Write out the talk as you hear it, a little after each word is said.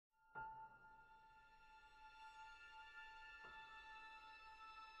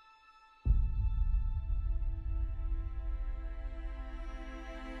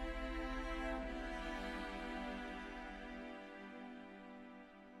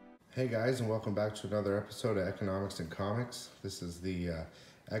Hey guys, and welcome back to another episode of Economics and Comics. This is the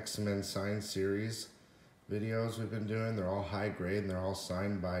X-Men signed series videos we've been doing. They're all high grade and they're all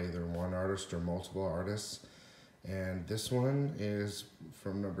signed by either one artist or multiple artists. And this one is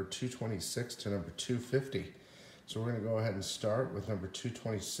from number 226 to number 250. So we're going to go ahead and start with number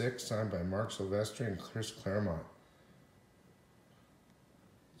 226, signed by Mark Silvestri and Chris Claremont.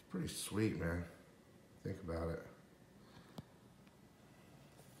 It's pretty sweet, man. Think about it.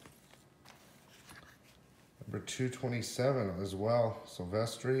 Number 227 as well,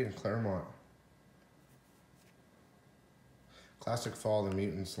 Silvestri and Claremont. Classic Fall of the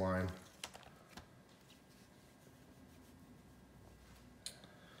Mutants line.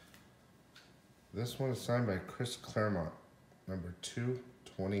 This one is signed by Chris Claremont. Number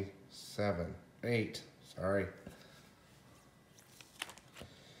 227. Sorry.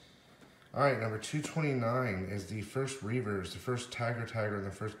 All right, number 229 is the first Reavers, the first Tiger, and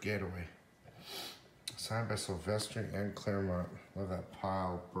the first Getaway. Signed by Silvestri and Claremont. Love that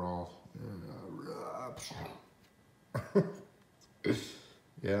pile brawl.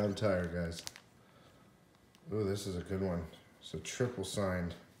 Yeah, I'm tired, guys. Ooh, this is a good one. It's a triple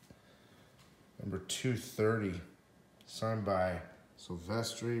signed. Number 230. Signed by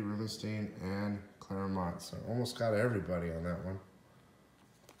Silvestri, Rubenstein, and Claremont. So almost got everybody on that one.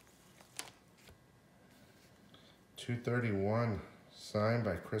 231. Signed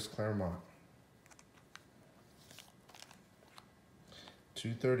by Chris Claremont.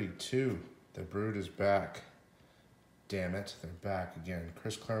 232, The Brood is back. Damn it, they're back again.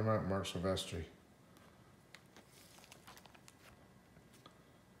 Chris Claremont, Mark Silvestri.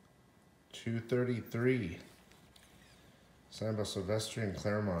 233, signed by Silvestri and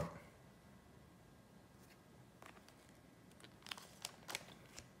Claremont.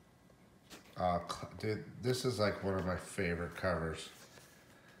 Dude, this is like one of my favorite covers.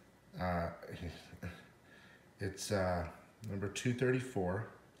 It's number 234,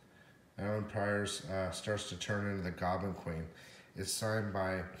 Alan Pryor's starts to turn into the Goblin Queen. It's signed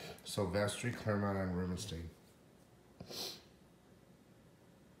by Silvestri, Claremont, and Rubenstein.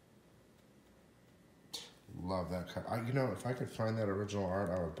 Love that cut. You know, if I could find that original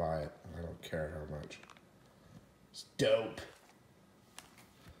art, I would buy it. I don't care how much. It's dope.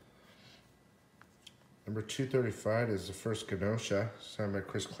 Number 235 is the first Genosha, signed by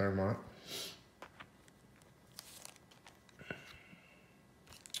Chris Claremont.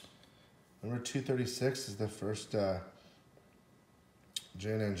 Number 236 is the first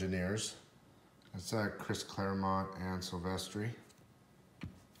Jane Engineers. It's Chris Claremont and Silvestri.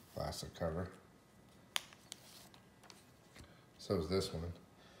 Classic cover. So is this one.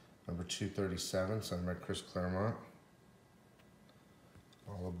 Number 237, signed by Chris Claremont.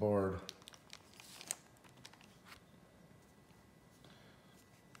 All aboard.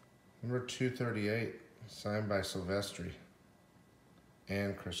 Number 238, signed by Silvestri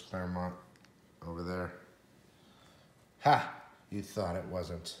and Chris Claremont. Over there. Ha! You thought it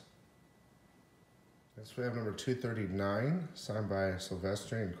wasn't. Next we have number 239, signed by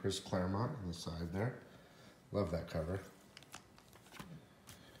Silvestri and Chris Claremont on the side there. Love that cover.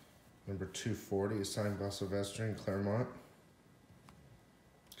 Number 240 is signed by Silvestri and Claremont.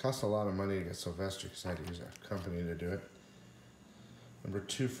 Cost a lot of money to get Silvestri because I had to use a company to do it. Number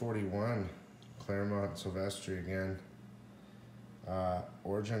 241, Claremont and Silvestri again.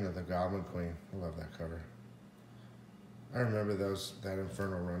 Origin of the Goblin Queen. I love that cover. I remember that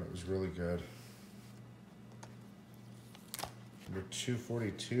Inferno run. It was really good. Number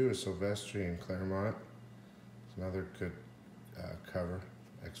 242 is Silvestri and Claremont. It's another good cover.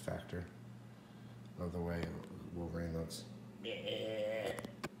 X Factor. Love the way Wolverine looks. Yeah.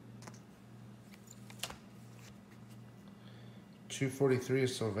 243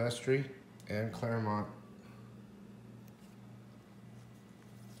 is Silvestri and Claremont.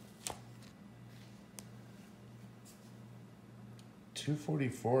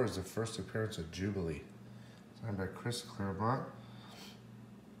 244 is the first appearance of Jubilee, signed by Chris Claremont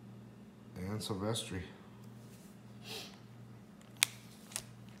and Silvestri.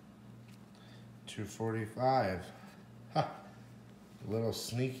 245, ha! A little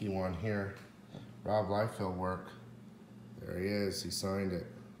sneaky one here. Rob Liefeld work. There he is, he signed it.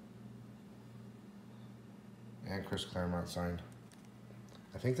 And Chris Claremont signed.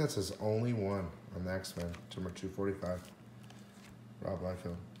 I think that's his only one on the X-Men, number 245. Rob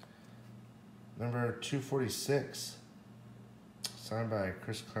Liefeld. Number 246, signed by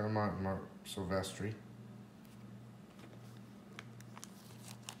Chris Claremont and Mark Silvestri.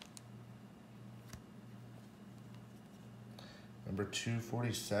 Number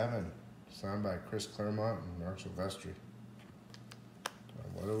 247, signed by Chris Claremont and Mark Silvestri.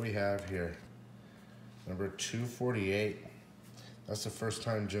 What do we have here? Number 248. That's the first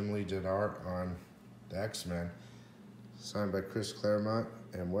time Jim Lee did art on the X-Men. Signed by Chris Claremont.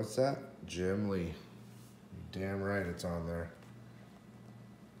 And what's that? Jim Lee. Damn right it's on there.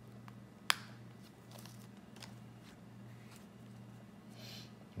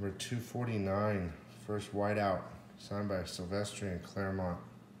 Number 249. First Whiteout. Signed by Silvestri and Claremont.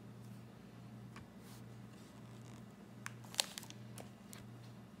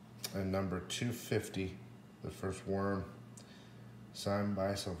 And number 250, the first Worm, signed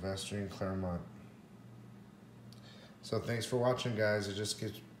by Silvestri and Claremont. So thanks for watching, guys. It just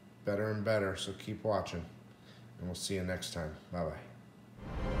gets better and better, so keep watching. And we'll see you next time. Bye-bye.